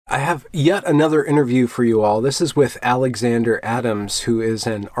I have yet another interview for you all. This is with Alexander Adams, who is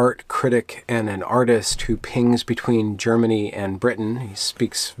an art critic and an artist who pings between Germany and Britain. He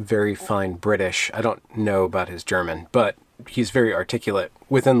speaks very fine British. I don't know about his German, but he's very articulate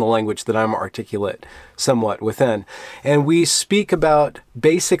within the language that I'm articulate somewhat within. And we speak about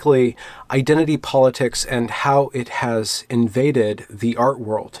basically identity politics and how it has invaded the art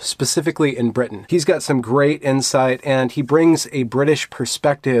world, specifically in Britain. He's got some great insight, and he brings a British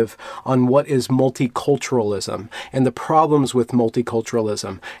perspective on what is multiculturalism and the problems with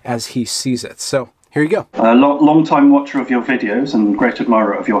multiculturalism as he sees it. So here you go. Long-time watcher of your videos and great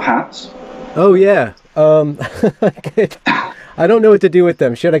admirer of your hats. Oh, yeah. I don't know what to do with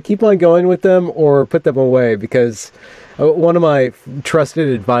them. Should I keep on going with them or put them away? Because one of my trusted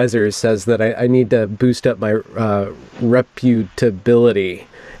advisors says that I need to boost up my reputability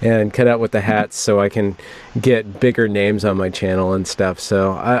and cut out with the hats so I can get bigger names on my channel and stuff.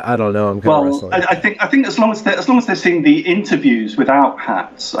 So I don't know. I'm kind of wrestling. I think as long as they're seeing the interviews without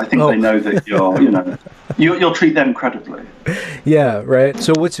hats, I think they know that you'll treat them credibly. Yeah, right.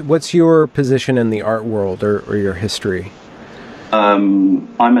 So what's your position in the art world or your history?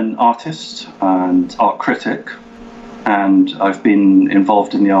 I'm an artist and art critic, and I've been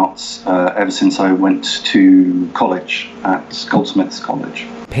involved in the arts ever since I went to college at Goldsmiths College.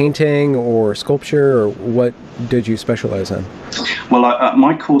 Painting or sculpture, or what did you specialize in? Well,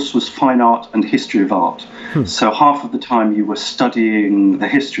 my course was fine art and history of art. So half of the time you were studying the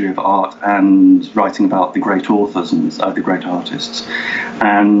history of art and writing about the great authors and the great artists.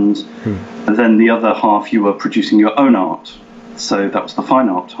 And then the other half you were producing your own art. So that was the fine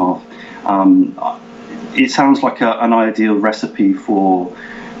art half. It sounds like an ideal recipe for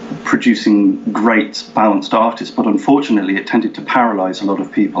producing great balanced artists, but unfortunately it tended to paralyze a lot of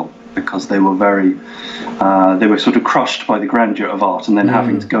people because they were they were sort of crushed by the grandeur of art and then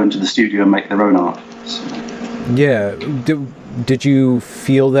having to go into the studio and make their own art. So. Yeah. Did you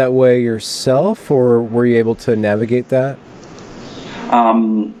feel that way yourself, or were you able to navigate that?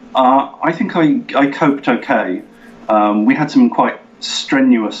 I think I coped okay. We had some quite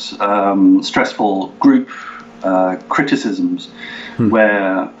strenuous, stressful group criticisms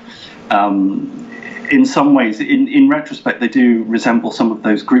where in some ways, in retrospect, they do resemble some of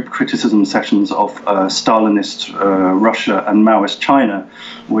those group criticism sessions of Stalinist Russia and Maoist China,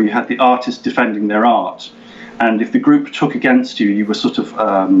 where you had the artists defending their art. And if the group took against you, you were sort of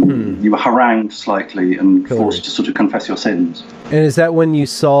you were harangued slightly and forced to sort of confess your sins. And is that when you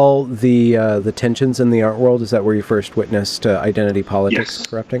saw the tensions in the art world? Is that where you first witnessed identity politics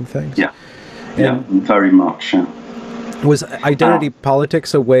corrupting things? Yeah, yeah, very much. Yeah. Was identity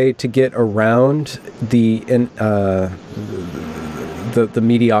politics a way to get around the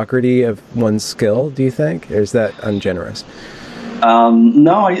mediocrity of one's skill, do you think? Or is that ungenerous?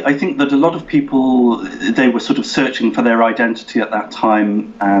 No, I think that a lot of people, they were sort of searching for their identity at that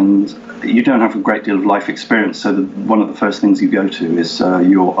time, and you don't have a great deal of life experience, so one of the first things you go to is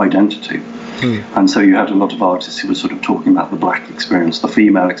your identity. And so you had a lot of artists who were sort of talking about the black experience, the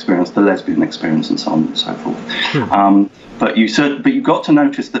female experience, the lesbian experience, and so on and so forth. But you got to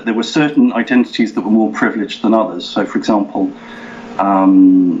notice that there were certain identities that were more privileged than others. So, for example,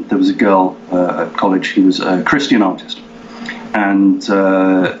 there was a girl at college who was a Christian artist. And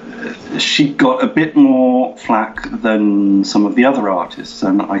she got a bit more flack than some of the other artists.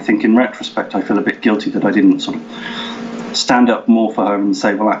 And I think in retrospect, I feel a bit guilty that I didn't sort of stand up more for her and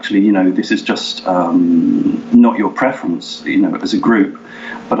say, well, actually, this is just not your preference, as a group.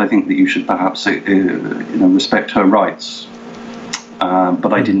 But I think that you should perhaps, respect her rights.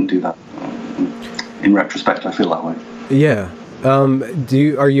 But I didn't do that. In retrospect, I feel that way. Yeah.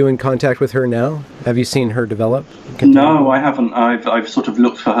 Are you in contact with her now? Have you seen her develop? No, I haven't. I've sort of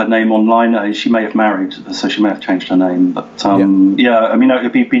looked for her name online. She may have married, so she may have changed her name. But yeah, I mean,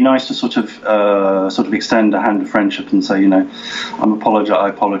 it'd be nice to sort of extend a hand of friendship and say, I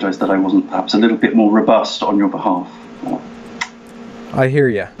apologize that I wasn't perhaps a little bit more robust on your behalf. I hear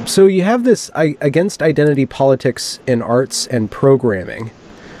you. So you have this against identity politics in arts and programming.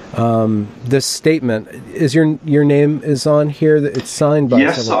 This statement is your name is on here. That it's signed by.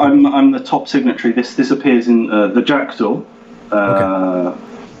 Yes, I'm the top signatory. This appears in the Jackdaw,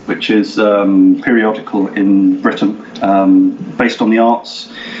 which is periodical in Britain, based on the arts,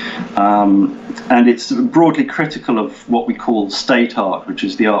 and it's broadly critical of what we call state art, which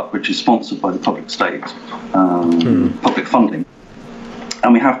is the art which is sponsored by the public state, public funding,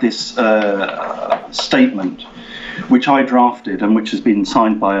 and we have this statement, which I drafted and which has been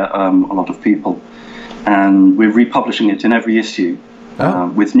signed by a lot of people, and we're republishing it in every issue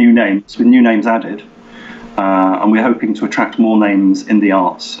with new names added, And we're hoping to attract more names in the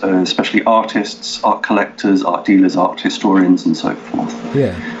arts, especially artists, art collectors, art dealers, art historians, and so forth.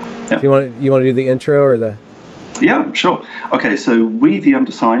 Yeah. You want to do the intro or the? Yeah, sure. Okay, so we, the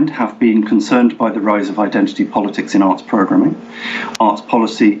undersigned, have been concerned by the rise of identity politics in arts programming, arts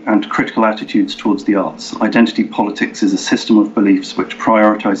policy, and critical attitudes towards the arts. Identity politics is a system of beliefs which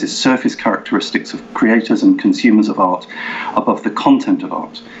prioritizes surface characteristics of creators and consumers of art above the content of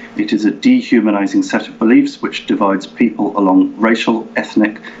art. It is a dehumanizing set of beliefs which divides people along racial,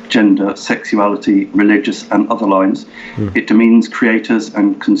 ethnic, gender, sexuality, religious, and other lines. It demeans creators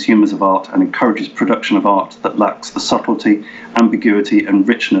and consumers of art and encourages production of art that lacks the subtlety, ambiguity, and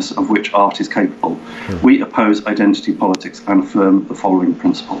richness of which art is capable. We oppose identity politics and affirm the following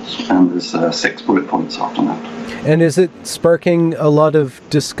principles. And there's 6 bullet points after that. And is it sparking a lot of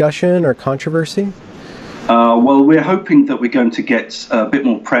discussion or controversy? Well, we're hoping that we're going to get a bit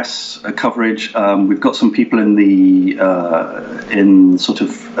more press coverage. We've got some people in the in sort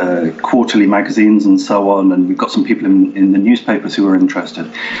of quarterly magazines and so on, and we've got some people in the newspapers who are interested.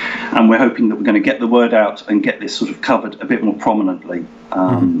 And we're hoping that we're going to get the word out and get this sort of covered a bit more prominently,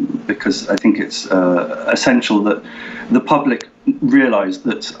 because I think it's essential that the public realise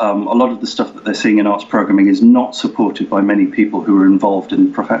that a lot of the stuff that they're seeing in arts programming is not supported by many people who are involved in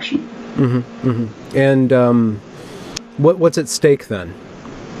the profession. And what's at stake then?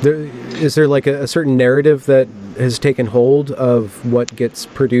 Is there like a certain narrative that has taken hold of what gets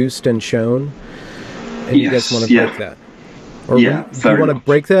produced and shown? And you guys want to break that? Or do you want to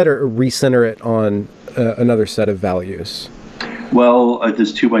break that or recenter it on another set of values? Well,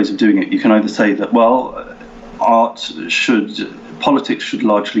 there's 2 ways of doing it. You can either say that, well, politics should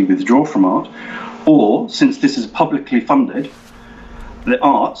largely withdraw from art, or since this is publicly funded, the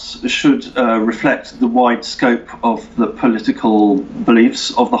arts should reflect the wide scope of the political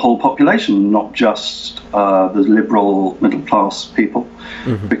beliefs of the whole population, not just the liberal middle class people,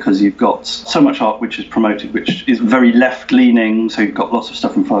 because you've got so much art which is promoted, which is very left leaning. So you've got lots of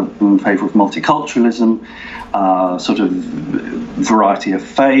stuff in favour of multiculturalism, sort of variety of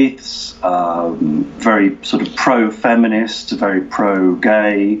faiths, very sort of pro-feminist, very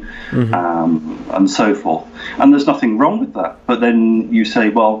pro-gay, and so forth. And there's nothing wrong with that. But then you say,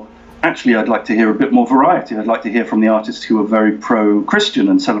 well, actually, I'd like to hear a bit more variety. I'd like to hear from the artists who are very pro-Christian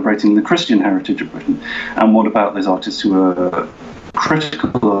and celebrating the Christian heritage of Britain. And what about those artists who are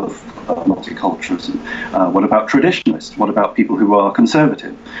critical of multiculturalism? What about traditionalists? What about people who are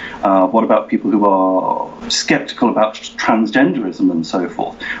conservative? What about people who are sceptical about transgenderism and so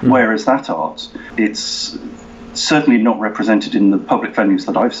forth? Where is that art? It's certainly not represented in the public venues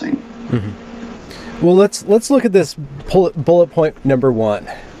that I've seen. Well, let's look at this bullet point number 1.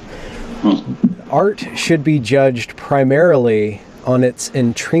 Art should be judged primarily on its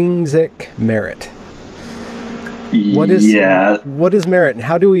intrinsic merit. What is merit, and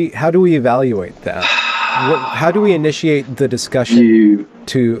how do we evaluate that? How do we initiate the discussion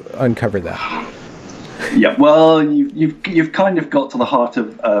to uncover that? Yeah, well, you've kind of got to the heart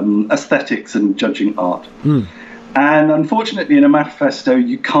of aesthetics and judging art. And unfortunately, in a manifesto,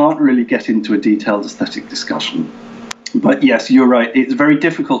 you can't really get into a detailed aesthetic discussion. But yes, you're right. It's very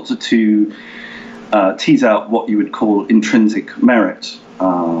difficult to tease out what you would call intrinsic merit.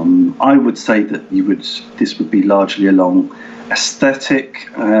 I would say that this would be largely along aesthetic,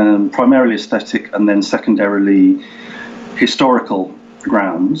 primarily aesthetic, and then secondarily historical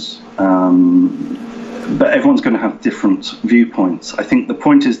grounds. But everyone's going to have different viewpoints. I think the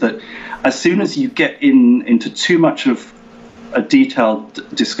point is that as soon as you get into too much of a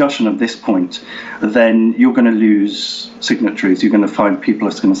detailed discussion of this point, then you're going to lose signatories. You're going to find people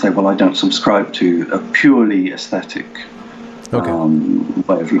are going to say, well, I don't subscribe to a purely aesthetic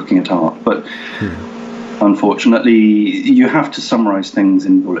way of looking at art. But unfortunately, you have to summarize things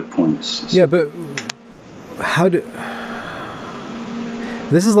in bullet points. Yeah, but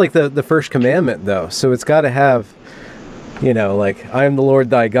this is like the first commandment, though. So it's got to have, like, I am the Lord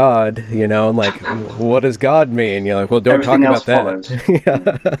thy God, and like, what does God mean? You're like, well, don't Everything talk about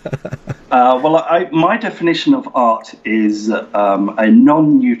that. Well, my definition of art is a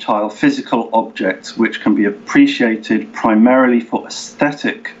non-utile physical object which can be appreciated primarily for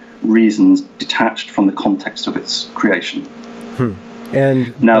aesthetic reasons detached from the context of its creation.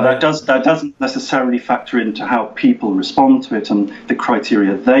 And now that doesn't necessarily factor into how people respond to it and the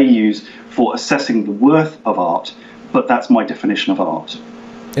criteria they use for assessing the worth of art, but that's my definition of art.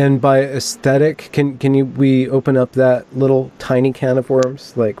 And by aesthetic, we open up that little tiny can of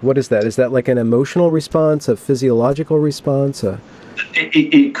worms? Like, what is that? Is that like an emotional response, a physiological response?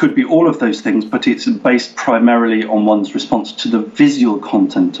 It could be all of those things, but it's based primarily on one's response to the visual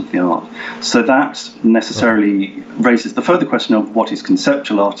content of the art. So that necessarily raises the further question of what is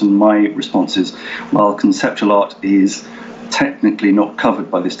conceptual art, and my response is, well, conceptual art is technically not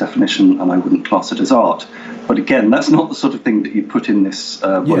covered by this definition, and I wouldn't class it as art. But again, that's not the sort of thing that you put in this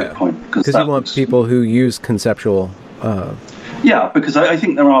bullet point. Because you want people who use conceptual... Yeah, because I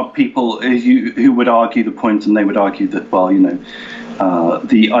think there are people who would argue the point, and they would argue that, well, you know,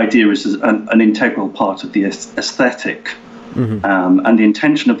 the idea is an integral part of the aesthetic, and the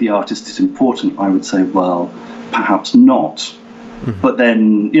intention of the artist is important. I would say, well, perhaps not. But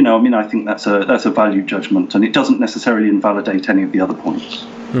then, you know, I mean, I think that's a value judgment, and it doesn't necessarily invalidate any of the other points.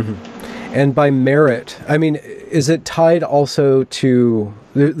 And by merit, I mean, is it tied also to,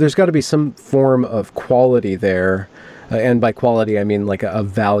 there's got to be some form of quality there, and by quality I mean like a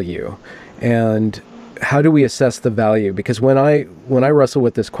value. And how do we assess the value? Because when I wrestle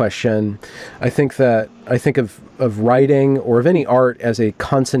with this question, I think of writing or of any art as a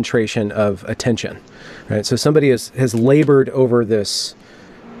concentration of attention, right? So somebody has labored over this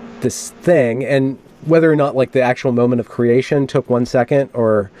thing, and whether or not like the actual moment of creation took 1 second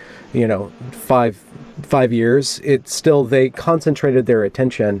or, you know, five years, it's still, they concentrated their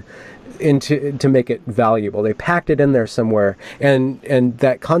attention to make it valuable. They packed it in there somewhere, and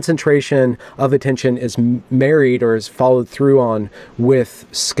that concentration of attention is married or is followed through on with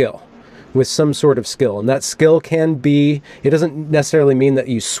skill, with some sort of skill. And that skill can be, it doesn't necessarily mean that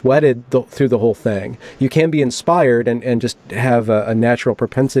you sweated through the whole thing. You can be inspired and just have a natural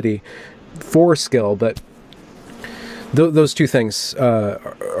propensity for skill, but those two things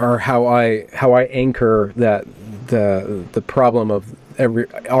are how I anchor that the problem of every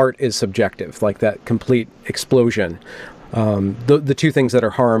art is subjective, like that complete explosion. The two things that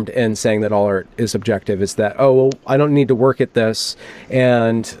are harmed in saying that all art is subjective is that, oh, well, I don't need to work at this,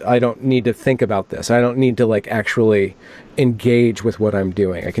 and I don't need to think about this. I don't need to like actually engage with what I'm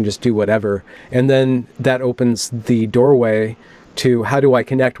doing. I can just do whatever. And then that opens the doorway to how do I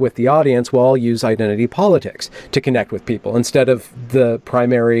connect with the audience? Well, I'll use identity politics to connect with people. Instead of the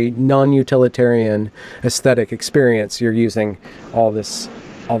primary non-utilitarian aesthetic experience, you're using all this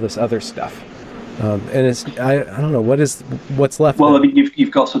other stuff. And it's, I don't know, what's left. Well, I mean, you've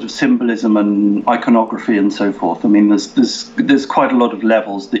got sort of symbolism and iconography and so forth. I mean, there's quite a lot of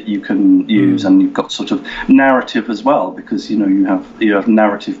levels that you can use, and you've got sort of narrative as well, because you know you have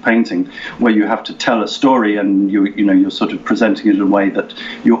narrative painting where you have to tell a story, and you're sort of presenting it in a way that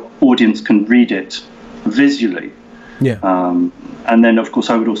your audience can read it visually. Yeah. And then, of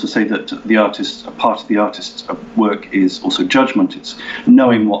course, I would also say that a part of the artist's work is also judgment. It's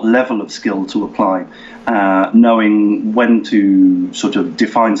knowing what level of skill to apply, knowing when to sort of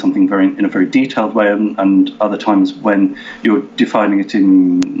define something in a very detailed way, and other times when you're defining it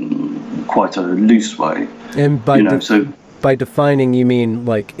in quite a loose way. And by defining, you mean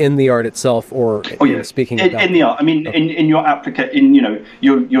like in the art itself, or speaking about in the art? I mean, in your application,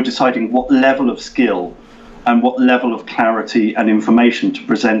 you're deciding what level of skill and what level of clarity and information to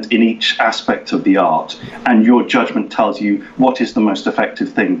present in each aspect of the art, and your judgment tells you what is the most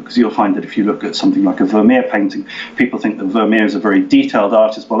effective thing. Because you'll find that if you look at something like a Vermeer painting, people think that Vermeer is a very detailed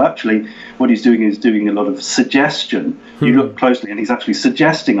artist. Well, actually, what he's doing is doing a lot of suggestion. You look closely and he's actually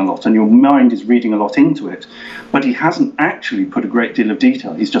suggesting a lot, and your mind is reading a lot into it, but he hasn't actually put a great deal of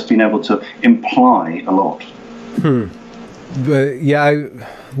detail. He's just been able to imply a lot. But yeah,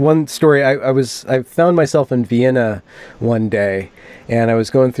 one story, I found myself in Vienna one day, and I was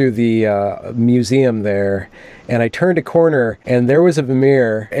going through the museum there, and I turned a corner, and there was a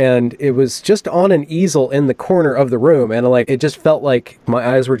Vermeer, and it was just on an easel in the corner of the room, and like it just felt like my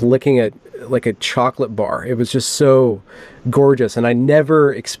eyes were looking at like a chocolate bar. It was just so gorgeous, and I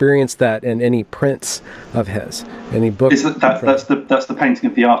never experienced that in any prints of his, any books. That's the painting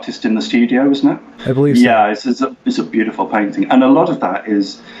of the artist in the studio, isn't it? I believe so. Yeah, it's a beautiful painting, and a lot of that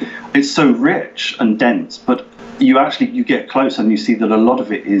it's so rich and dense, but you get close and you see that a lot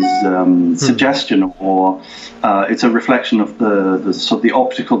of it is suggestion, or it's a reflection of the sort of the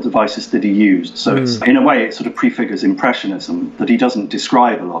optical devices that he used. So it's, in a way, it sort of prefigures impressionism, that he doesn't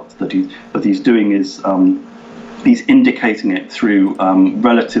describe a lot. That he's doing is he's indicating it through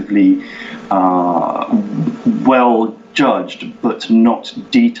relatively well judged, but not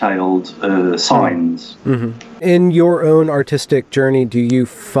detailed signs. Mm-hmm. In your own artistic journey, do you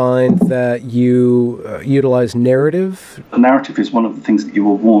find that you utilize narrative? The narrative is one of the things that you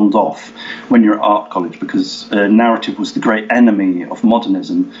were warned off when you're at art college, because narrative was the great enemy of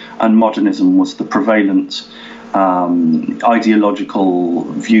modernism, and modernism was the prevalent ideological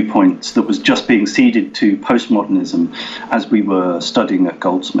viewpoint that was just being ceded to postmodernism as we were studying at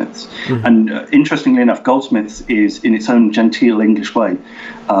Goldsmiths. Mm-hmm. And interestingly enough, Goldsmiths is, in its own genteel English way,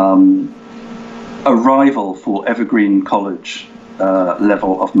 a rival for Evergreen College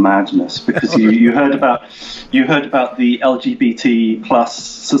level of madness, because you heard about the LGBT plus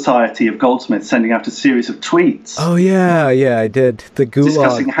society of Goldsmiths sending out a series of tweets. Oh yeah, I did. The gulag.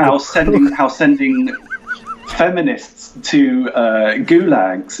 Discussing how sending feminists to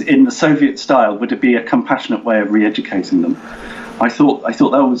gulags in the Soviet style would be a compassionate way of re-educating them. I thought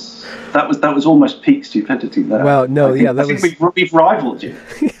that was almost peak stupidity there. Well, no, I think we've rivaled you.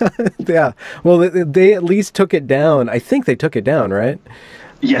 Yeah. Well, they at least took it down. I think they took it down, right?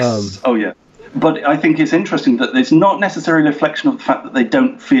 Yes. Oh, yeah. But I think it's interesting that it's not necessarily a reflection of the fact that they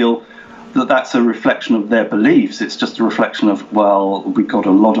don't feel that that's a reflection of their beliefs. It's just a reflection of, well, we got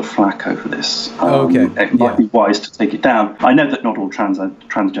a lot of flack over this. It might be wise to take it down. I know that not all transgender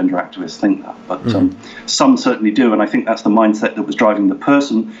activists think that, but some certainly do, and I think that's the mindset that was driving the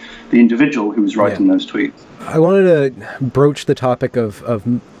individual who was writing those tweets. I wanted to broach the topic of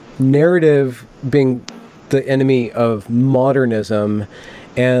narrative being the enemy of modernism.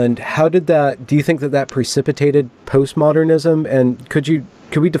 And how did that, do you think that precipitated postmodernism? And could we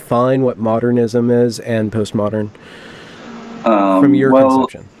define what modernism is and postmodern from your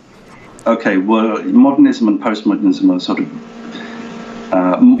conception? Okay, well, modernism and postmodernism are sort of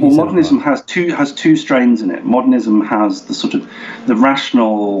modernism has two strains in it. Modernism has the sort of the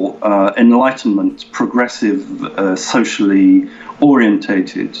rational, Enlightenment, progressive, socially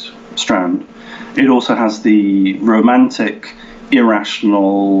orientated strand. It also has the romantic,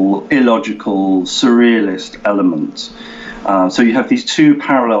 irrational, illogical, surrealist element. So you have these two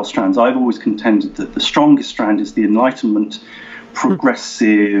parallel strands. I've always contended that the strongest strand is the Enlightenment,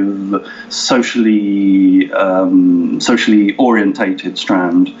 progressive, socially orientated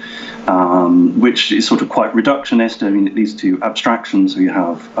strand, which is sort of quite reductionist. I mean, it leads to abstractions. So you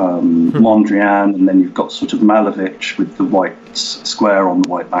have Mondrian, and then you've got sort of Malevich with the white square on the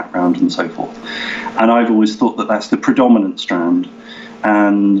white background and so forth. And I've always thought that that's the predominant strand.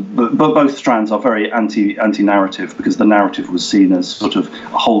 But both strands are very anti-narrative, because the narrative was seen as sort of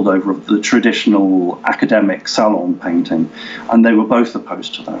a holdover of the traditional academic salon painting, and they were both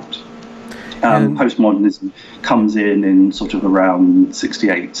opposed to that. Postmodernism comes in sort of around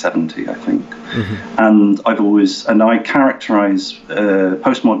 68, 70, I think. Mm-hmm. And I characterize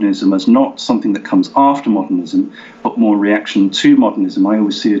postmodernism as not something that comes after modernism, but more reaction to modernism. I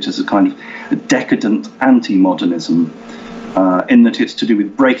always see it as a kind of a decadent anti-modernism. In that it's to do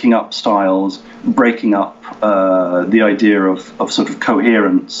with breaking up styles, breaking up the idea of sort of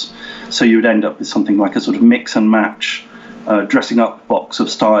coherence. So you would end up with something like a sort of mix and match, dressing up box of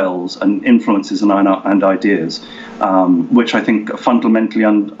styles and influences and ideas, which I think fundamentally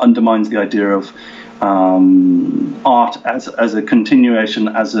undermines the idea of art as a continuation,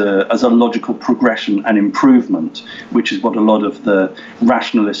 as a logical progression and improvement, which is what a lot of the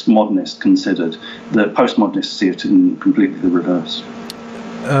rationalist modernists considered. The postmodernists see it in completely the reverse.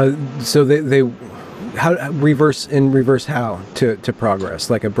 So they reverse how to progress,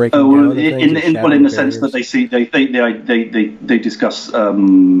 like a breaking down of things, in the sense that they see they discuss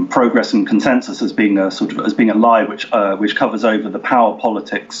progress and consensus as being a lie which covers over the power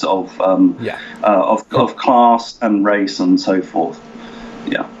politics of class and race and so forth.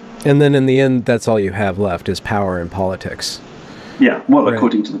 Yeah. And then in the end, that's all you have left is power and politics. Yeah, well, right.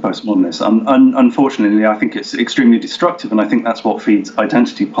 According to the postmodernists. Unfortunately, I think it's extremely destructive, and I think that's what feeds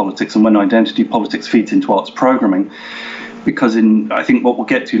identity politics, and when identity politics feeds into arts programming, because I think what we'll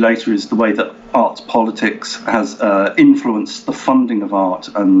get to later is the way that arts politics has influenced the funding of art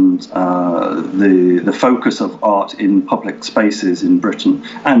and the focus of art in public spaces in Britain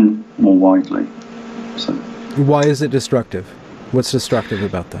and more widely. So, why is it destructive? What's destructive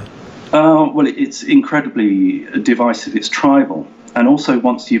about that? Well, it's incredibly divisive. It's tribal. And also,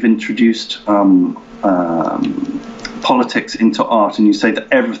 once you've introduced politics into art and you say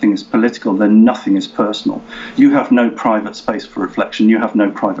that everything is political, then nothing is personal. You have no private space for reflection. You have no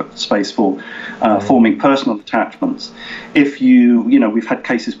private space for forming personal attachments. If we've had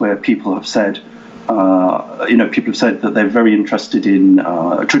cases where people have said, that they're very interested in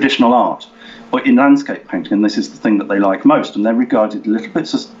traditional art, or in landscape painting, and this is the thing that they like most, and they're regarded a little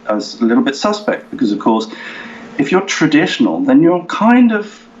bit as a little bit suspect, because of course if you're traditional, then you're kind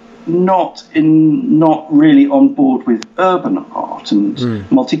of not really on board with urban art and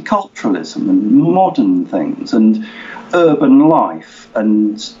multiculturalism and modern things and urban life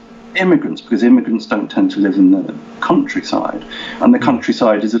and immigrants, because immigrants don't tend to live in the countryside, and the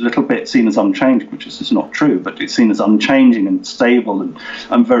countryside is a little bit seen as unchanging, which is just not true, but it's seen as unchanging and stable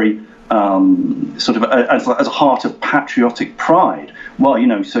and very sort of as a heart of patriotic pride. Well, you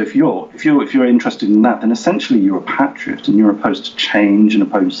know, so if you're interested in that, then essentially you're a patriot, and you're opposed to change and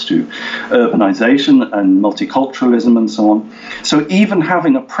opposed to urbanization and multiculturalism and so on. So even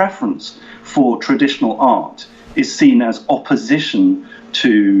having a preference for traditional art is seen as opposition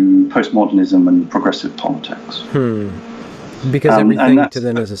to postmodernism and progressive politics. Because everything to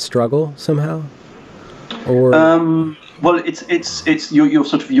them is a struggle somehow, or well,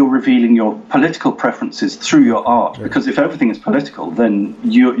 you're revealing your political preferences through your art. Right. Because if everything is political, then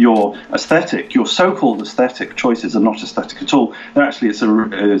your so-called aesthetic choices are not aesthetic at all. They're actually it's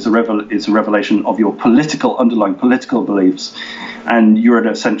a revelation of your underlying political beliefs, and you're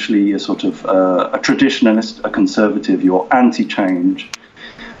essentially a sort of a traditionalist, a conservative. You're anti-change.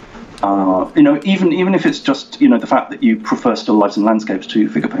 You know, even if it's just, you know, the fact that you prefer still lifes and landscapes to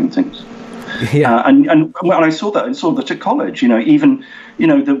figure paintings. Yeah. And I saw that at college. You know, even, you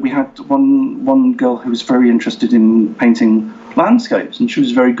know, that we had one girl who was very interested in painting landscapes, and she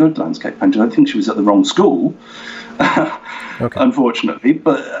was a very good landscape painter. I think she was at the wrong school, unfortunately.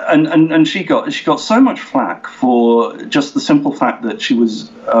 But and she got so much flack for just the simple fact that she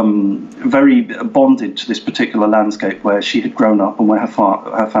was very bonded to this particular landscape where she had grown up and where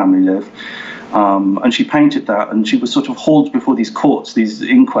her family lived. And she painted that, and she was sort of hauled before these courts, these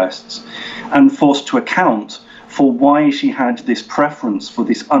inquests, and forced to account for why she had this preference for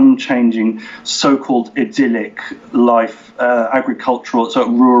this unchanging, so-called idyllic life, agricultural, so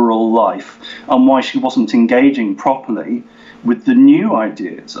rural life, and why she wasn't engaging properly with the new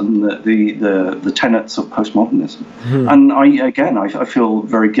ideas and the tenets of postmodernism. And I feel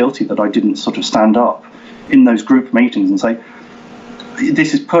very guilty that I didn't sort of stand up in those group meetings and say,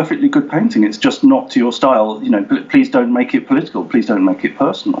 this is perfectly good painting, it's just not to your style, you know, please don't make it political, please don't make it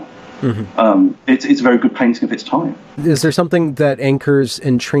personal. It's a very good painting of its time. Is there something that anchors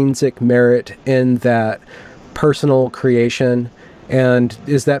intrinsic merit in that personal creation, and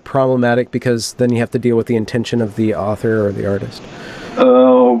is that problematic because then you have to deal with the intention of the author or the artist?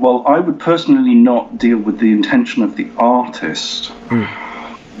 Well, I would personally not deal with the intention of the artist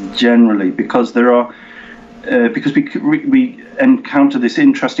generally, because there are because we encounter this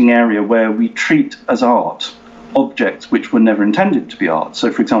interesting area where we treat as art objects which were never intended to be art.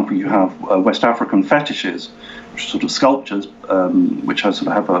 So, for example, you have West African fetishes, which are sort of sculptures, which sort of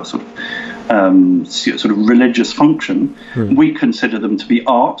have a sort of religious function. We consider them to be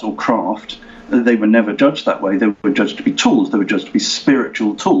art or craft. They were never judged that way. They were judged to be tools. They were judged to be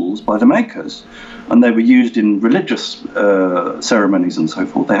spiritual tools by the makers. And they were used in religious ceremonies and so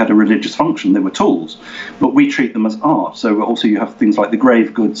forth. They had a religious function. They were tools. But we treat them as art. So also you have things like the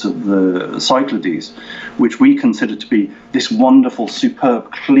grave goods of the Cyclades, which we consider to be this wonderful,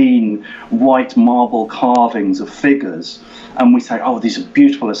 superb, clean, white marble carvings of figures. And we say, oh, these are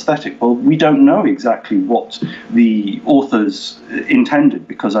beautiful aesthetic. Well, we don't know exactly what the authors intended,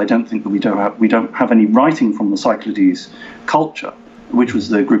 because I don't think that we don't have any writing from the Cyclades culture, which was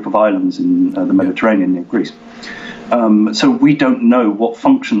the group of islands in the Mediterranean near Greece. So we don't know what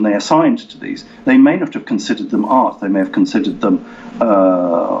function they assigned to these. They may not have considered them art. They may have considered them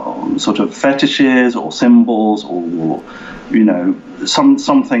sort of fetishes or symbols, or you know,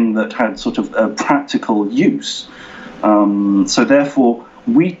 something that had sort of a practical use. So therefore,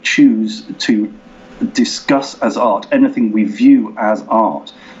 we choose to discuss as art anything we view as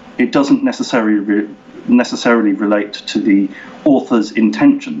art. It doesn't necessarily relate to the author's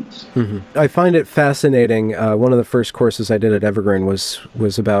intentions. I find it fascinating. One of the first courses I did at Evergreen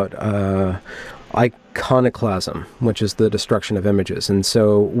was about iconoclasm, which is the destruction of images. And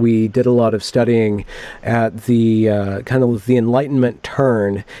so we did a lot of studying at the kind of the Enlightenment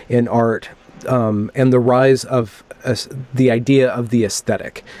turn in art, and the rise of the idea of the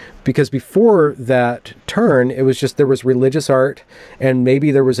aesthetic. Because before that turn, it was just, there was religious art and maybe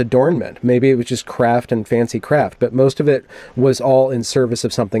there was adornment. Maybe it was just craft and fancy craft, but most of it was all in service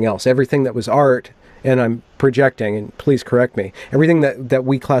of something else. Everything that was art, and I'm projecting, and please correct me, everything that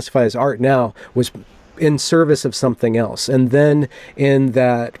we classify as art now was in service of something else. And then in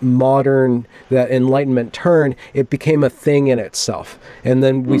that Enlightenment turn, it became a thing in itself. And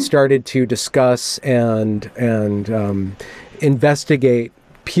then we started to discuss and investigate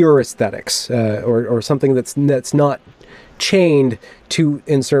pure aesthetics, or something that's not chained to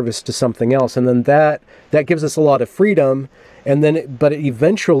in service to something else, and then that gives us a lot of freedom. And then,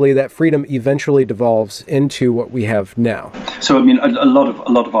 eventually, that freedom eventually devolves into what we have now. So, I mean, a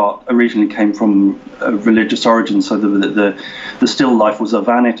lot of art originally came from religious origins. So the still life was a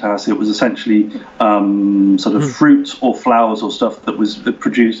vanitas. It was essentially sort of fruit or flowers or stuff that was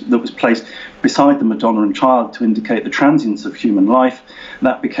placed beside the Madonna and Child to indicate the transience of human life.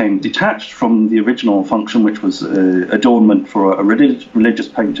 That became detached from the original function, which was adornment for a religious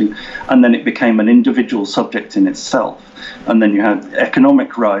painting, and then it became an individual subject in itself. And then you had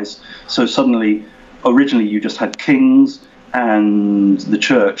economic rise. So suddenly, originally you just had kings and the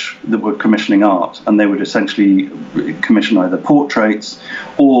church that were commissioning art, and they would essentially commission either portraits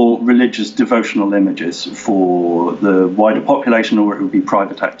or religious devotional images for the wider population, or it would be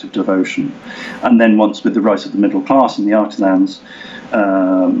private act of devotion. And then once with the rise of the middle class and the artisans,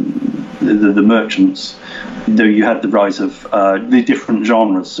 the merchants, though, you had the rise of the different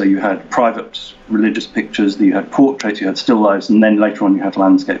genres. So you had private religious pictures, you had portraits, you had still lifes, and then later on you had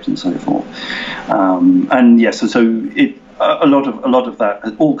landscapes and so forth. And yes, so a lot of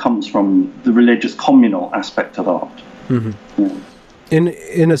that all comes from the religious communal aspect of art. Mm-hmm. Yeah.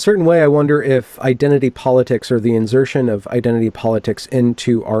 In a certain way, I wonder if identity politics, or the insertion of identity politics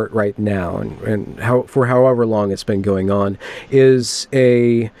into art right now, and how for however long it's been going on, is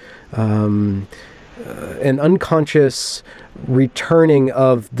an unconscious returning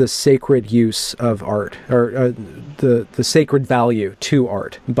of the sacred use of art, or the sacred value to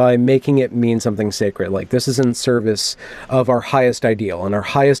art, by making it mean something sacred. Like, this is in service of our highest ideal, and our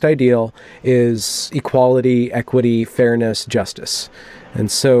highest ideal is equality, equity, fairness, justice. And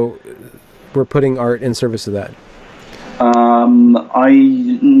so we're putting art in service of that.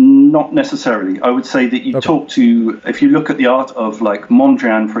 Not necessarily. I would say that if you look at the art of, like,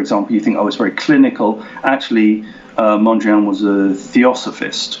 Mondrian, for example, you think, oh, it's very clinical. Actually, Mondrian was a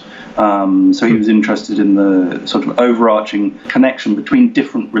theosophist. So he was interested in the sort of overarching connection between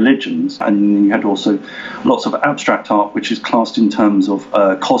different religions. And you had also lots of abstract art, which is classed in terms of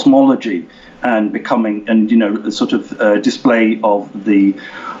cosmology and a sort of display of the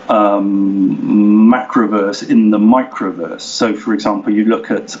macroverse in the microverse. So, for example, you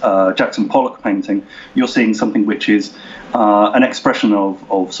look at Jackson Pollock painting, you're seeing something which is an expression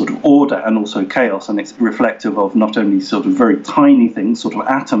of sort of order and also chaos, and it's reflective of not only sort of very tiny things, sort of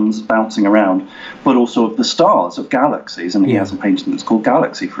atoms bouncing around, but also of the stars, of galaxies. And he has a painting that's called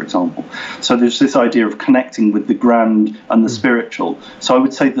Galaxy, for example. So there's this idea of connecting with the grand and the spiritual. So I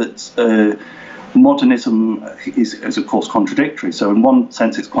would say that modernism is of course contradictory. So in one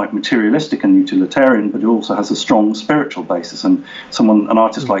sense it's quite materialistic and utilitarian, but it also has a strong spiritual basis. And an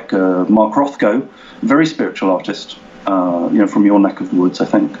artist like Mark Rothko, a very spiritual artist, from your neck of the woods, I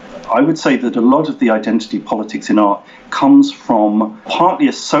think. I would say that a lot of the identity politics in art comes from partly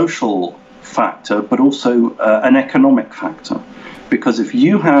a social factor, but also an economic factor. Because if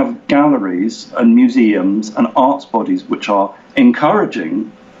you have galleries and museums and arts bodies which are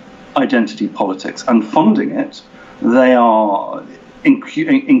encouraging identity politics and funding it, they are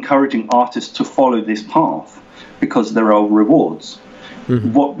encouraging artists to follow this path because there are rewards.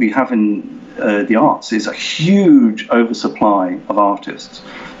 Mm-hmm. What we have in the arts is a huge oversupply of artists.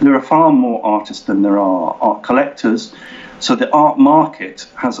 There are far more artists than there are art collectors, so the art market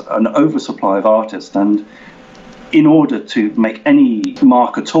has an oversupply of artists, and in order to make any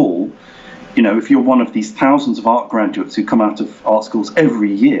mark at all, if you're one of these thousands of art graduates who come out of art schools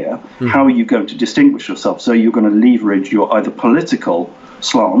every year, how are you going to distinguish yourself? So you're going to leverage your either political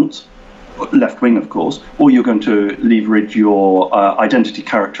slant, left wing of course, or you're going to leverage your identity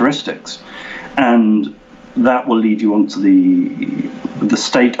characteristics. And that will lead you onto the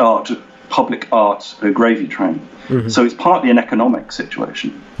state art, public art gravy train. Mm-hmm. So it's partly an economic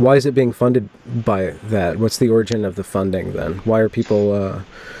situation. Why is it being funded by that? What's the origin of the funding then? Why are people...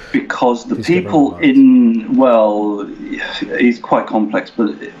 Because the people it's quite complex,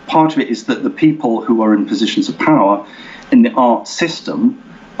 but part of it is that the people who are in positions of power in the art system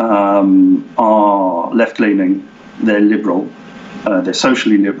are left-leaning, they're liberal, they're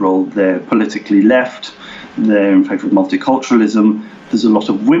socially liberal, they're politically left, they're in favour of multiculturalism. There's a lot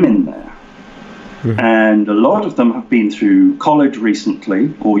of women there. Mm-hmm. And a lot of them have been through college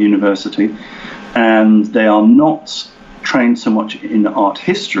recently or university, and they are not trained so much in art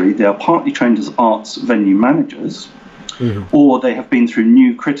history. They are partly trained as arts venue managers, or they have been through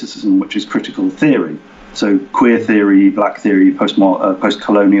new criticism, which is critical theory. So queer theory, black theory,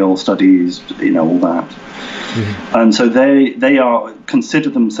 post-colonial studies, all that. Mm-hmm. And so they consider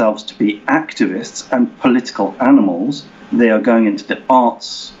themselves to be activists and political animals. They are going into the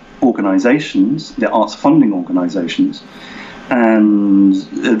arts organisations, they're arts funding organisations, and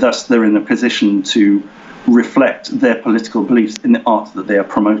thus they're in a position to reflect their political beliefs in the art that they are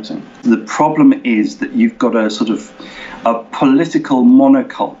promoting. The problem is that you've got a sort of a political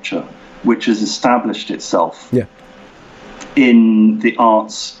monoculture which has established itself in the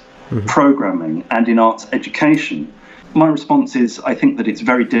arts programming and in arts education. My response is, I think that it's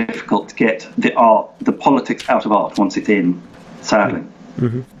very difficult to get the politics out of art once it's in, sadly.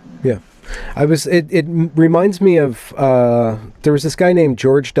 Yeah. It reminds me of, there was this guy named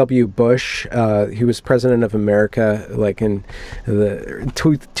George W. Bush. He was president of America, like in the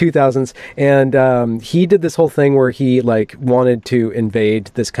 2000s. And he did this whole thing where he like wanted to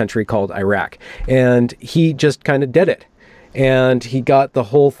invade this country called Iraq. And he just kind of did it. And he got the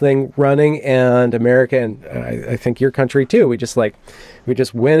whole thing running, and America, and I think your country too, we just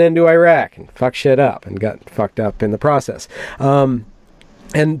went into Iraq and fucked shit up and got fucked up in the process.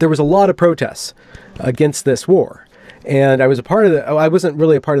 And there was a lot of protests against this war. And I was I wasn't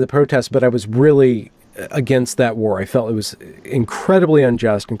really a part of the protest, but I was really against that war. I felt it was incredibly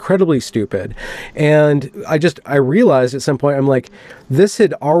unjust, incredibly stupid. And I realized at some point, I'm like, this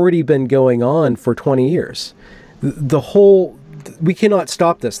had already been going on for 20 years. We cannot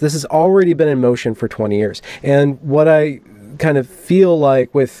stop this. This has already been in motion for 20 years. And what I kind of feel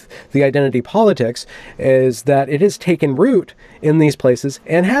like with the identity politics is that it has taken root in these places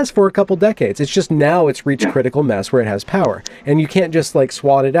and has for a couple decades. It's just now it's reached critical mass where it has power. And you can't just like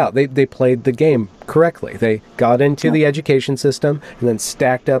swat it out. They played the game correctly. They got into the education system and then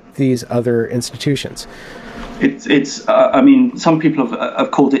stacked up these other institutions. I mean, some people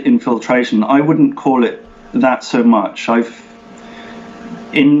have called it infiltration. I wouldn't call it that so much.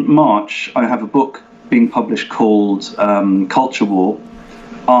 In March, I have a book being published called Culture War,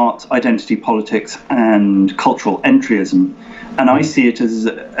 Art, Identity, Politics, and Cultural Entryism. And I see it as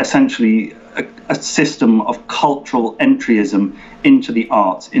essentially a system of cultural entryism into the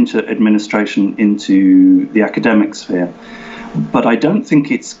arts, into administration, into the academic sphere. But I don't think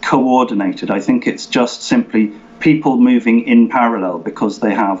it's coordinated. I think it's just simply people moving in parallel because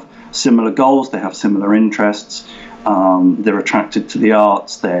they have similar goals, they have similar interests, they're attracted to the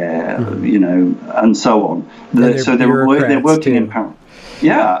arts, and so on. So they're working in parallel.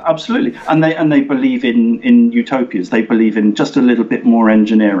 Yeah, absolutely. And they believe in utopias. They believe in just a little bit more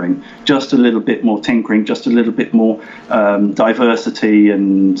engineering, just a little bit more tinkering, just a little bit more diversity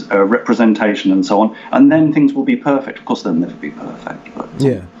and representation and so on. And then things will be perfect. Of course, they'll never be perfect. But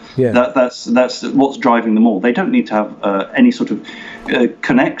that's what's driving them all. They don't need to have any sort of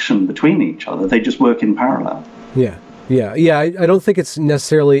connection between each other. They just work in parallel. I don't think it's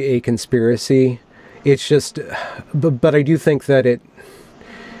necessarily a conspiracy. It's just, but I do think that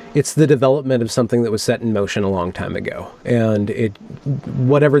it's the development of something that was set in motion a long time ago. And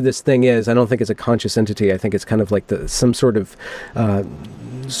whatever this thing is, I don't think it's a conscious entity. I think it's kind of like some sort of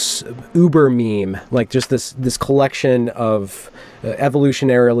Uber meme, like just this collection of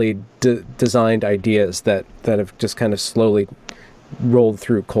evolutionarily designed ideas that have just kind of slowly rolled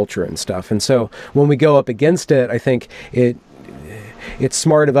through culture and stuff. And so when we go up against it, I think it's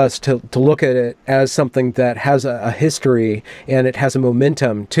smart of us to look at it as something that has a history and it has a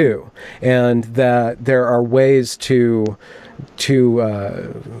momentum too, and that there are ways to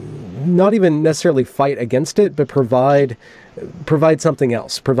not even necessarily fight against it, but provide something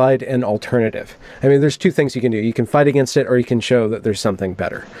else, provide an alternative. I mean, there's two things you can do. You can fight against it, or you can show that there's something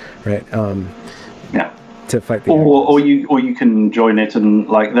better, right? To fight the or you can join it and,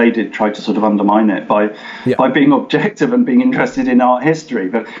 like they did, try to sort of undermine it by being objective and being interested in art history.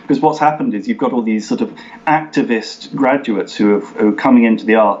 But because what's happened is you've got all these sort of activist graduates who are coming into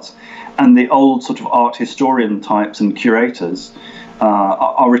the arts, and the old sort of art historian types and curators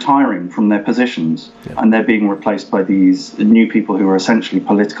are retiring from their positions, and they're being replaced by these new people who are essentially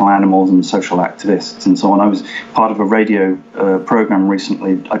political animals and social activists and so on. I was part of a radio program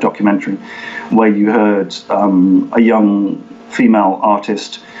recently, a documentary, where you heard a young female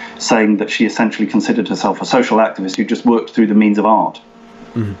artist saying that she essentially considered herself a social activist who just worked through the means of art.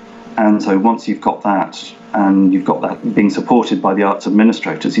 Mm-hmm. And so once you've got that, and you've got that being supported by the arts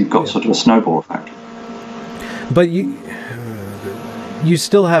administrators, you've got sort of a snowball effect. But you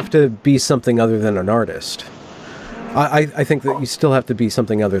still have to be something other than an artist. I think that you still have to be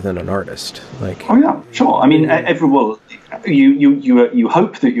something other than an artist. Like, oh yeah, sure. I mean, you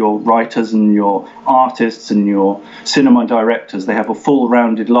hope that your writers and your artists and your cinema directors, they have a full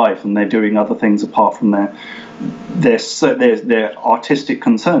rounded life and they're doing other things apart from their artistic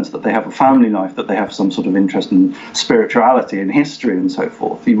concerns, that they have a family life, that they have some sort of interest in spirituality and history and so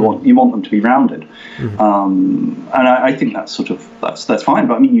forth. You want them to be rounded, and I think that's fine.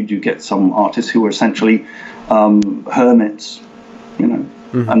 But I mean, you do get some artists who are essentially hermits,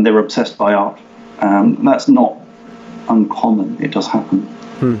 and they're obsessed by art. That's not uncommon. It does happen.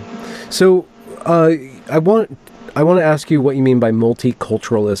 So I want to ask you what you mean by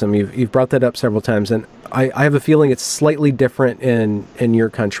multiculturalism. You've brought that up several times, and I have a feeling it's slightly different in your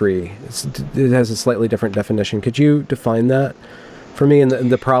country. It has a slightly different definition. Could you define that for me, and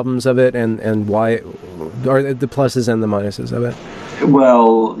the problems of it, and why, or the pluses and the minuses of it?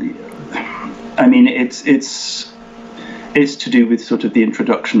 Well, I mean, it's to do with sort of the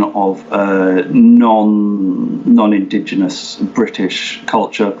introduction of non-indigenous British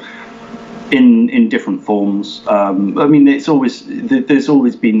culture in different forms. I mean, there's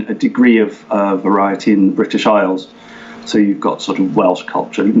always been a degree of variety in the British Isles. So you've got sort of Welsh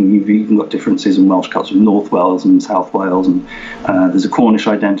culture. You've even got differences in Welsh culture, North Wales and South Wales, and there's a Cornish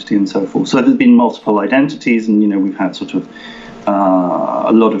identity and so forth. So there's been multiple identities, and we've had sort of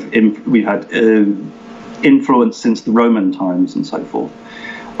a lot of influence since the Roman times and so forth.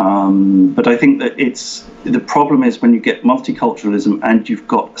 But I think that the problem is when you get multiculturalism and you've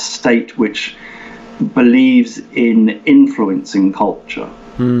got a state which believes in influencing culture,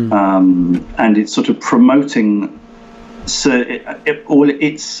 and it's sort of promoting,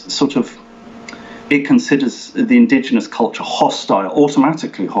 it considers the indigenous culture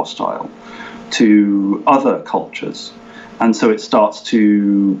automatically hostile to other cultures. And so it starts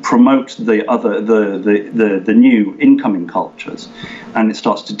to promote the new incoming cultures, and it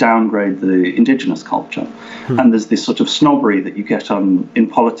starts to downgrade the indigenous culture. And there's this sort of snobbery that you get in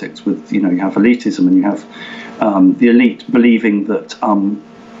politics with, you have elitism, and you have the elite believing that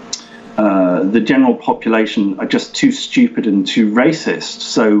the general population are just too stupid and too racist.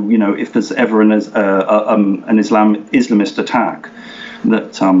 So, if there's ever an Islamist attack,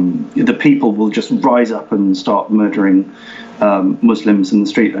 that the people will just rise up and start murdering Muslims in the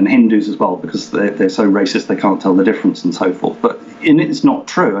street, and Hindus as well, because they're so racist they can't tell the difference and so forth. But it's not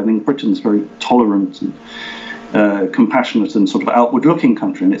true. I think Britain's very tolerant and compassionate and sort of outward-looking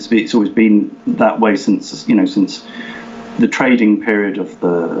country, and it's always been that way since the trading period of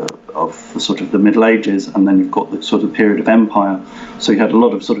the sort of the Middle Ages, and then you've got the sort of period of empire. So you had a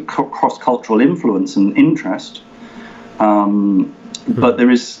lot of sort of cross-cultural influence and interest. But there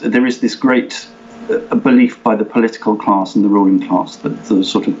is this great belief by the political class and the ruling class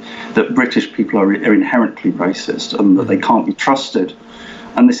that British people are inherently racist and that they can't be trusted,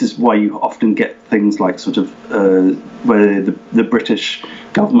 and this is why you often get things like sort of where the British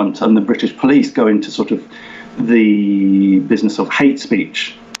government and the British police go into sort of the business of hate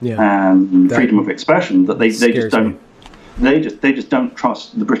speech and freedom of expression, that they just don't. They just don't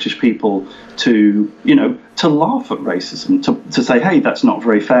trust the British people to laugh at racism, to say, hey, that's not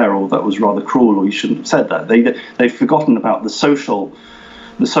very fair, or that was rather cruel, or you shouldn't have said that. They've forgotten about the social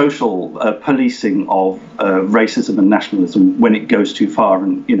policing of racism and nationalism when it goes too far,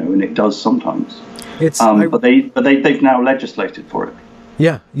 and and it does sometimes. But they've now legislated for it.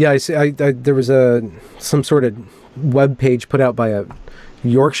 Yeah. I see. There was some sort of web page put out by a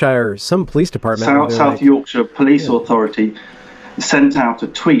Yorkshire, some police department. South Yorkshire Police Authority sent out a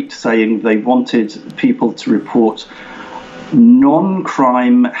tweet saying they wanted people to report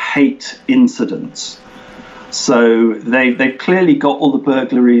non-crime hate incidents. So they've clearly got all the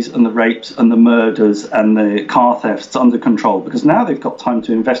burglaries and the rapes and the murders and the car thefts under control, because now they've got time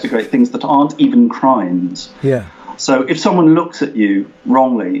to investigate things that aren't even crimes. Yeah. So if someone looks at you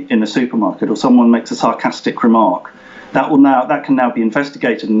wrongly in a supermarket, or someone makes a sarcastic remark, that can now be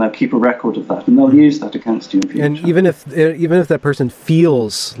investigated, and they'll keep a record of that, and they'll use that against you in future. And even if that person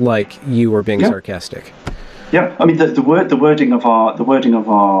feels like you were being sarcastic. Yeah, I mean the wording of our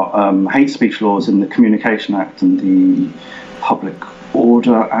hate speech laws in the Communication Act and the Public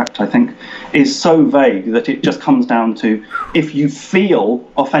Order Act, I think, is so vague that it just comes down to if you feel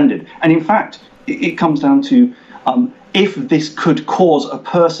offended, and in fact it comes down to if this could cause a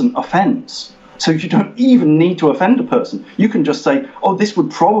person offence. So you don't even need to offend a person. You can just say, oh, this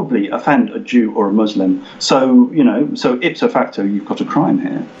would probably offend a Jew or a Muslim. So, so ipso facto, you've got a crime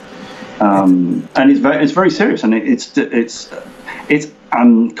here. And it's very serious. And it's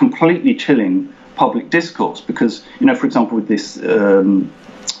completely chilling public discourse because, for example, with this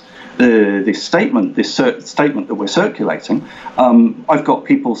this statement that we're circulating, I've got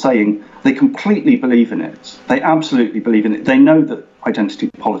people saying they completely believe in it. They absolutely believe in it. They know that identity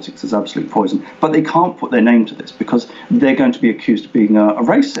politics is absolute poison, but they can't put their name to this because they're going to be accused of being a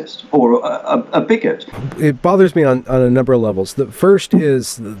racist or a bigot. It bothers me on a number of levels. The first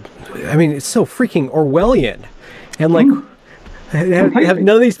is, I mean, it's so freaking Orwellian. And like, have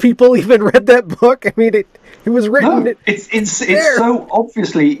none of these people even read that book? I mean, it was written. No, it's so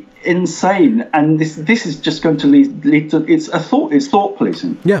obviously insane, and this is just going to lead to it's thought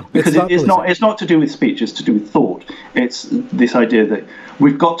policing. Yeah, because it's not to do with speech, it's to do with thought. It's this idea that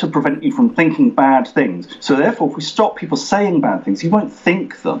we've got to prevent you from thinking bad things. So therefore, if we stop people saying bad things, you won't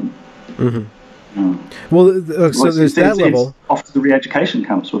think them. Mm-hmm. Well, so there's that level. It's off to the re-education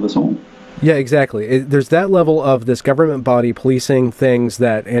camps with us all. Yeah, exactly. There's that level of this government body policing things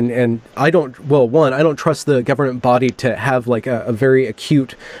that, and I don't trust the government body to have like a very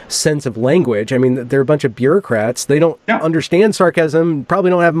acute sense of language. I mean, they're a bunch of bureaucrats. They don't understand sarcasm,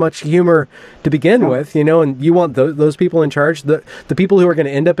 probably don't have much humor to begin with, you know, and you want those people in charge. The people who are going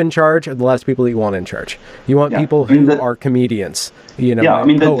to end up in charge are the last people that you want in charge. You want people who are comedians, you know. Yeah, I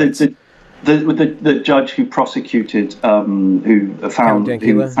mean, the judge who prosecuted, who found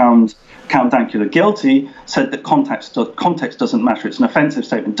Count Dankula guilty, said that context doesn't matter. It's an offensive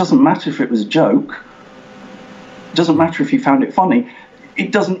statement. It doesn't matter if it was a joke. It doesn't matter if you found it funny.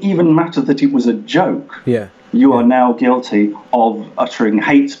 It doesn't even matter that it was a joke. Yeah. You are now guilty of uttering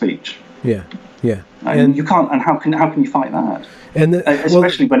hate speech. Yeah. Yeah. And you can't. And how can you fight that? And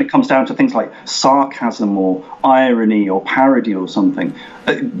especially when it comes down to things like sarcasm or irony or parody or something.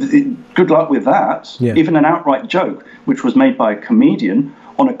 Good luck with that. Yeah. Even an outright joke, which was made by a comedian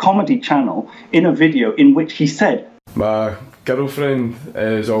on a comedy channel in a video in which he said, "My girlfriend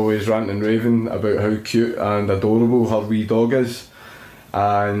is always ranting and raving about how cute and adorable her wee dog is,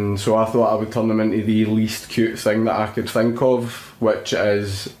 and so I thought I would turn them into the least cute thing that I could think of, which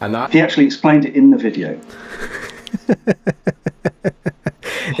is an app." He actually explained it in the video.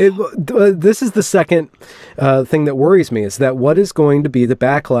 This is the second thing that worries me, is that what is going to be the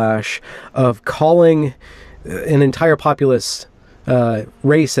backlash of calling an entire populace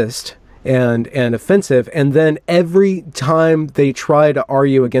racist and offensive, and then every time they try to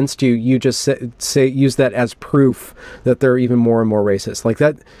argue against you, you just use that as proof that they're even more and more racist. Like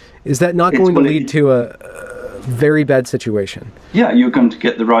that, is that not going to lead to a very bad situation? Yeah, you're going to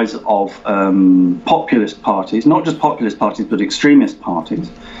get the rise of populist parties, not just populist parties, but extremist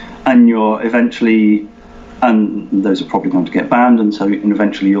parties, and those are probably going to get banned, and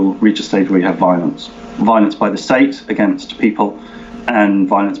eventually you'll reach a stage where you have violence by the state against people, and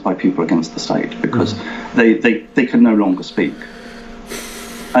violence by people against the state, because they can no longer speak.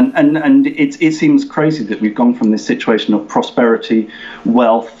 And it seems crazy that we've gone from this situation of prosperity,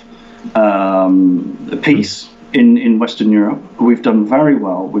 wealth, peace in Western Europe. We've done very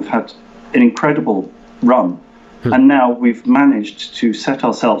well. We've had an incredible run. And now we've managed to set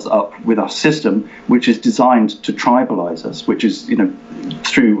ourselves up with our system, which is designed to tribalize us, which is,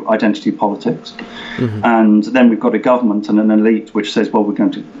 through identity politics. And then we've got a government and an elite which says, well, we're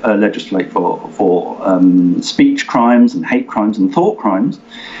going to legislate for speech crimes and hate crimes and thought crimes.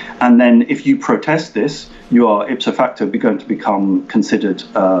 And then if you protest this, you are ipso facto going to become considered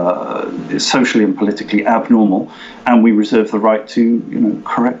socially and politically abnormal, and we reserve the right to,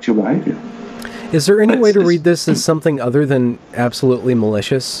 correct your behavior. Is there any way to read this as something other than absolutely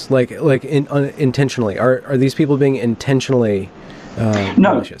malicious, intentionally? Are these people being intentionally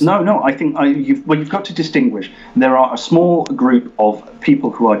malicious? No. I think you've got to distinguish. There are a small group of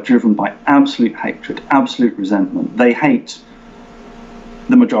people who are driven by absolute hatred, absolute resentment. They hate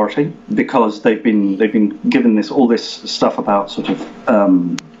the majority because they've been given all this stuff about sort of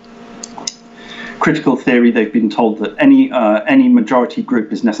critical theory. They've been told that any majority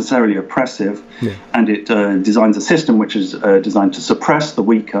group is necessarily oppressive, and it designs a system which is designed to suppress the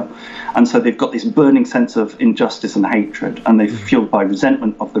weaker, and so they've got this burning sense of injustice and hatred, and they're fueled by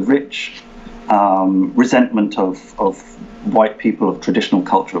resentment of the rich, resentment of white people, of traditional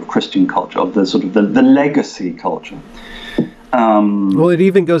culture, of Christian culture, of the sort of the legacy culture. Well, it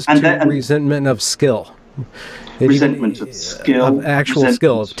even goes to resentment of skill. Of actual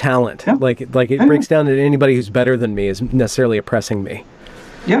skill, of talent. Yeah. Like it breaks down that anybody who's better than me is necessarily oppressing me.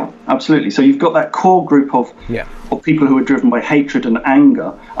 Yeah, absolutely. So you've got that core group of people who are driven by hatred and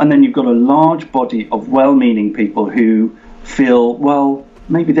anger, and then you've got a large body of well-meaning people who feel, well,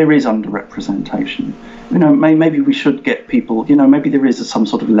 maybe there is underrepresentation. You know, maybe we should get people, you know, maybe there is some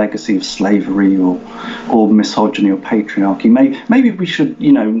sort of legacy of slavery or misogyny or patriarchy. Maybe we should,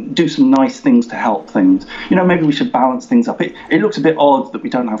 you know, do some nice things to help things. You know, maybe we should balance things up. It looks a bit odd that we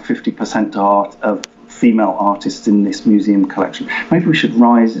don't have 50% of female artists in this museum collection. Maybe we should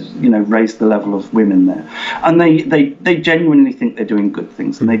raise the level of women there. And they genuinely think they're doing good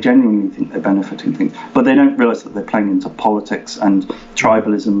things, and they genuinely think they're benefiting things, but they don't realise that they're playing into politics and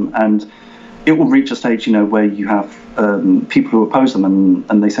tribalism, and it will reach a stage, you know, where you have people who oppose them,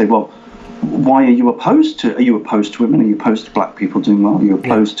 and they say, well, why are you opposed to? Are you opposed to women? Are you opposed to black people doing well? Are you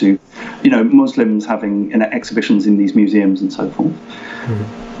opposed to, you know, Muslims having, you know, exhibitions in these museums and so forth?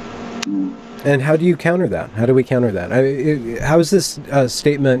 And how do you counter that? How do we counter that? How is this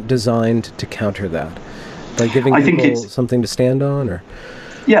statement designed to counter that? By giving people something to stand on, or?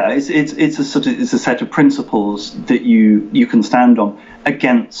 Yeah, it's a set of principles that you can stand on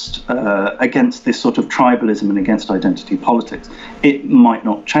against this sort of tribalism and against identity politics. It might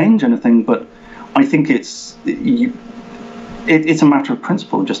not change anything, but I think it's a matter of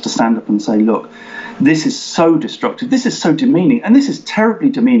principle just to stand up and say, look, this is so destructive, this is so demeaning, and this is terribly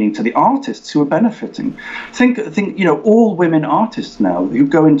demeaning to the artists who are benefiting. Think, you know, all women artists now who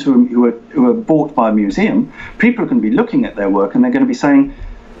go into who are bought by a museum, people are going to be looking at their work and they're going to be saying,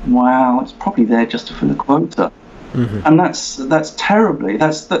 wow, it's probably there just to fill a quota. And that's terribly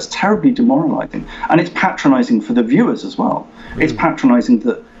demoralizing, and it's patronizing for the viewers as well. It's patronizing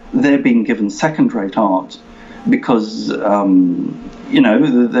that they're being given second-rate art because you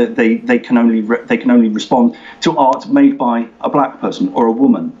know, they can only respond to art made by a black person or a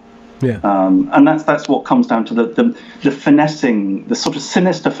woman. Yeah. And that's what comes down to the finessing, the sort of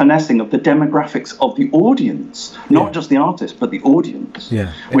sinister finessing of the demographics of the audience, not just the artist, but the audience,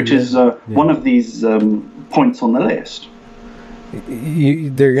 which is one of these points on the list.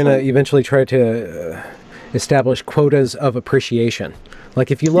 They're going to eventually try to establish quotas of appreciation. Like,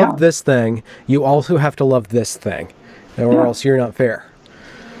 if you love this thing, you also have to love this thing, or else you're not fair.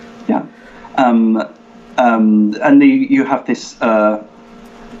 Yeah. And you have this...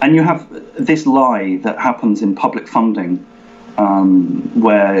 and you have this lie that happens in public funding,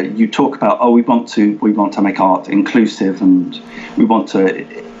 where you talk about, oh, we want to make art inclusive, and we want to,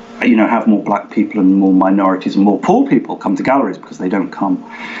 you know, have more black people and more minorities and more poor people come to galleries because they don't come.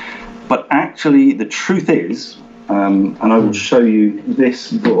 But actually, the truth is, and I will show you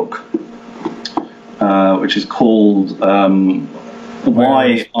this book, which is called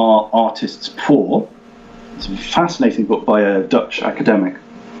 "Why Are Artists Poor?" It's a fascinating book by a Dutch academic.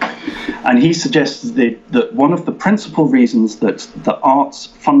 And he suggests that one of the principal reasons that the arts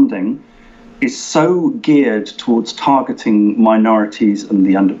funding is so geared towards targeting minorities and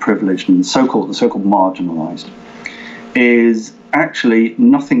the underprivileged and the so-called marginalized is actually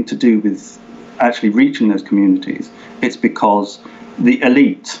nothing to do with actually reaching those communities. It's because the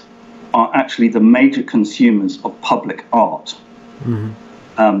elite are actually the major consumers of public art.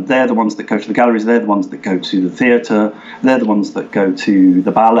 They're the ones that go to the galleries, they're the ones that go to the theatre, they're the ones that go to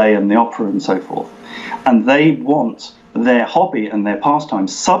the ballet and the opera and so forth. And they want their hobby and their pastime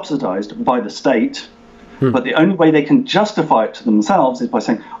subsidised by the state, but the only way they can justify it to themselves is by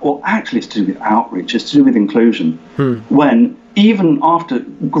saying, well, actually it's to do with outreach, it's to do with inclusion. When even after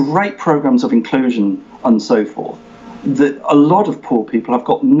great programmes of inclusion and so forth, that a lot of poor people have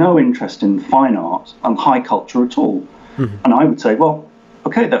got no interest in fine art and high culture at all. And I would say, well,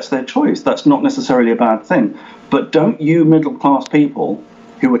 okay, that's their choice. That's not necessarily a bad thing. But don't you middle-class people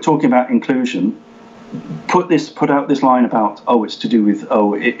who are talking about inclusion put out this line about, oh, it's to do with,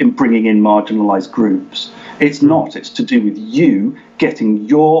 in bringing in marginalised groups. It's not. It's to do with you getting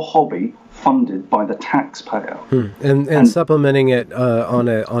your hobby funded by the taxpayer. And supplementing it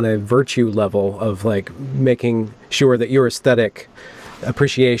on a virtue level of, like, making sure that your aesthetic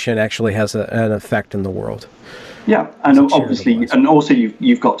appreciation actually has an effect in the world. Yeah, and obviously, and also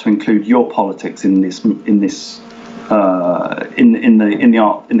you've got to include your politics in the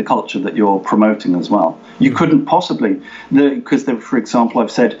art, in the culture that you're promoting as well. You couldn't possibly, because for example, I've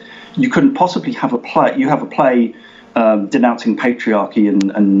said you couldn't possibly have a play. You have a play denouncing patriarchy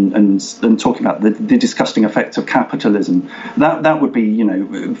and talking about the disgusting effects of capitalism. That would be, you know,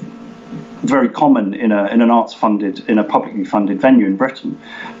 very common in a publicly funded venue in Britain.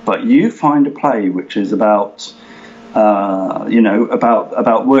 But you find a play which is about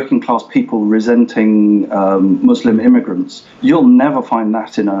about working class people resenting Muslim immigrants. You'll never find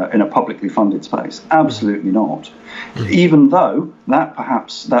that in a publicly funded space. Absolutely not. Even though that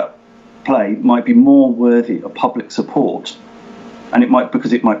play might be more worthy of public support, and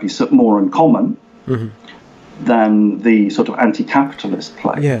because it might be more uncommon. than the sort of anti-capitalist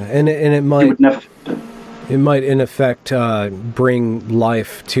play. Yeah, and it might... You would never do. It might, in effect, bring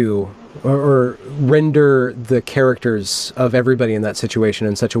life to, or render the characters of everybody in that situation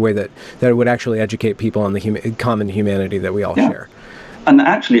in such a way that it would actually educate people on the common humanity that we all share. And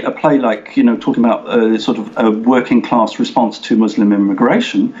actually, a play like, talking about sort of a working class response to Muslim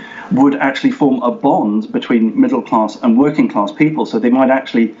immigration would actually form a bond between middle class and working class people. So they might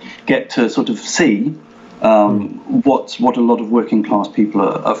actually get to sort of see what a lot of working class people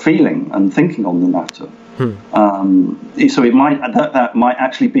are feeling and thinking on the matter. So it might that might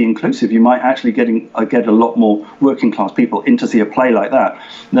actually be inclusive. You might actually get a lot more working class people in to see a play like that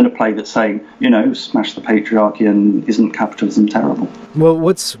than a play that's saying, smash the patriarchy and isn't capitalism terrible. Well,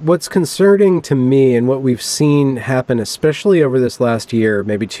 what's concerning to me and what we've seen happen, especially over this last year,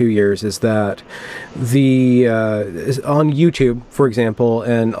 maybe 2 years, is that on YouTube, for example,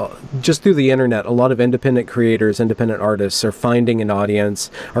 and just through the internet, a lot of independent creators, independent artists are finding an audience,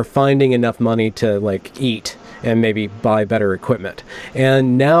 are finding enough money to eat and maybe buy better equipment.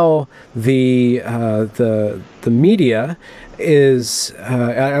 And now the media is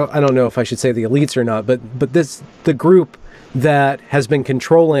I don't know if I should say the elites or not, but the group that has been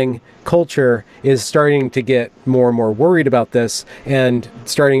controlling culture is starting to get more and more worried about this and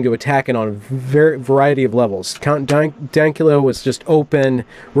starting to attack it on a variety of levels. Count Dankula was just open,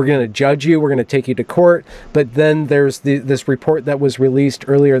 we're going to judge you, we're going to take you to court. But then there's this report that was released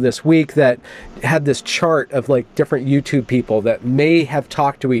earlier this week that had this chart of different YouTube people that may have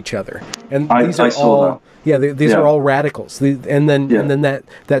talked to each other. And these are all... Yeah, these are all radicals. And then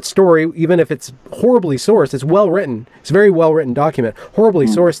that story, even if it's horribly sourced, it's well written. It's a very well written document. Horribly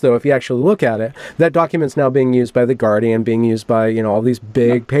sourced, though, if you actually look at it. That document's now being used by The Guardian, being used by all these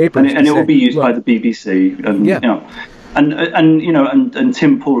big papers. And it will be used by the BBC. And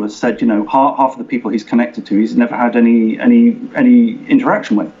Tim Pool has said, half of the people he's connected to, he's never had any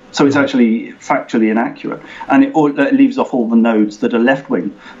interaction with. So it's actually factually inaccurate, and it leaves off all the nodes that are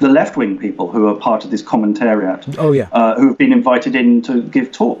left-wing. The left-wing people who are part of this commentariat, who have been invited in to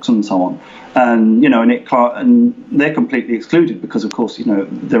give talks and so on, and and they're completely excluded because, of course,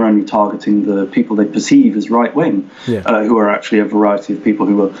 they're only targeting the people they perceive as right-wing, who are actually a variety of people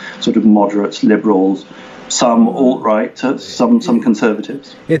who are sort of moderates, liberals, some alt-right, some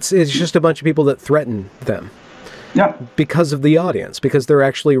conservatives. It's just a bunch of people that threaten them. Yeah. Because of the audience, because they're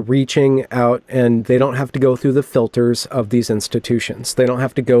actually reaching out and they don't have to go through the filters of these institutions. They don't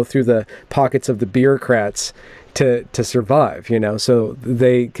have to go through the pockets of the bureaucrats to survive, so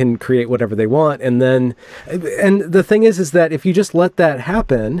they can create whatever they want. And the thing is that if you just let that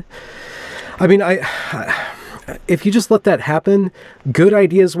happen, if you just let that happen, good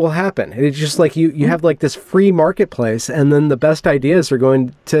ideas will happen. It's just like you have this free marketplace, and then the best ideas are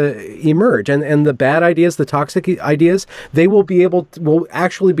going to emerge, and the bad ideas, the toxic ideas, they will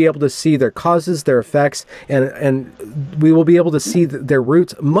actually be able to see their causes, their effects, and we will be able to see their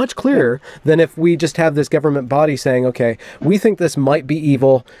roots much clearer than if we just have this government body saying, okay, we think this might be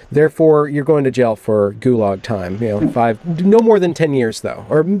evil, therefore you're going to jail for gulag time, 5, no more than 10 years though,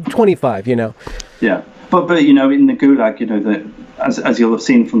 or 25, Yeah. But in the Gulag, as you'll have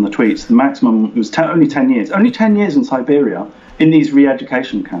seen from the tweets, the maximum was only 10 years. Only 10 years in Siberia in these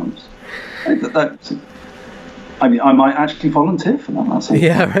re-education camps. I might actually volunteer for that.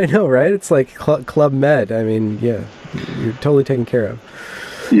 Yeah, I know, right? It's like Club Med. You're totally taken care of.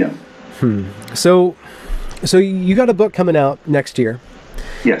 Yeah. So you got a book coming out next year.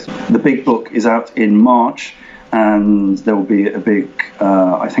 Yes, the big book is out in March. And there will be a big,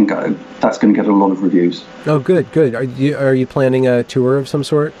 I think that's going to get a lot of reviews. Oh, good. Are you planning a tour of some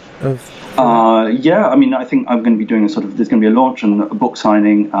sort? Yeah, I think I'm going to be doing there's going to be a launch and a book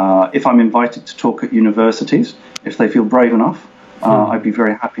signing. If I'm invited to talk at universities, if they feel brave enough, I'd be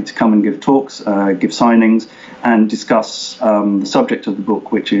very happy to come and give talks, give signings, and discuss the subject of the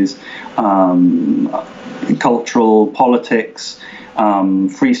book, which is cultural politics,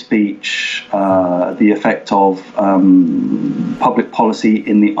 free speech, the effect of public policy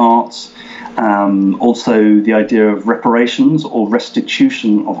in the arts, also the idea of reparations or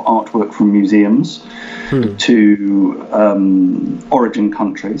restitution of artwork from museums to origin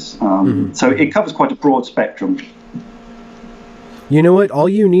countries. So it covers quite a broad spectrum. You know what? All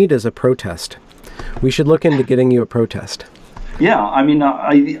you need is a protest. We should look into getting you a protest. Yeah,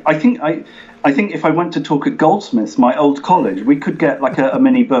 I think if I went to talk at Goldsmiths, my old college, we could get a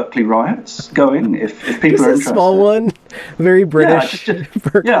mini Berkeley riots going if people are interested. A small one, very British.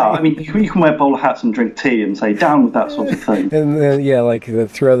 Yeah, you can wear bowler hats and drink tea and say down with that sort of thing. And then,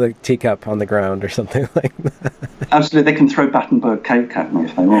 throw the teacup on the ground or something like that. Absolutely, they can throw Battenberg cake at me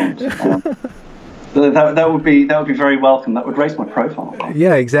if they want. That would be very welcome. That would raise my profile.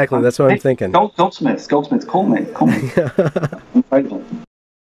 Yeah, exactly. That's what I'm thinking. Goldsmiths, call me. I'm available.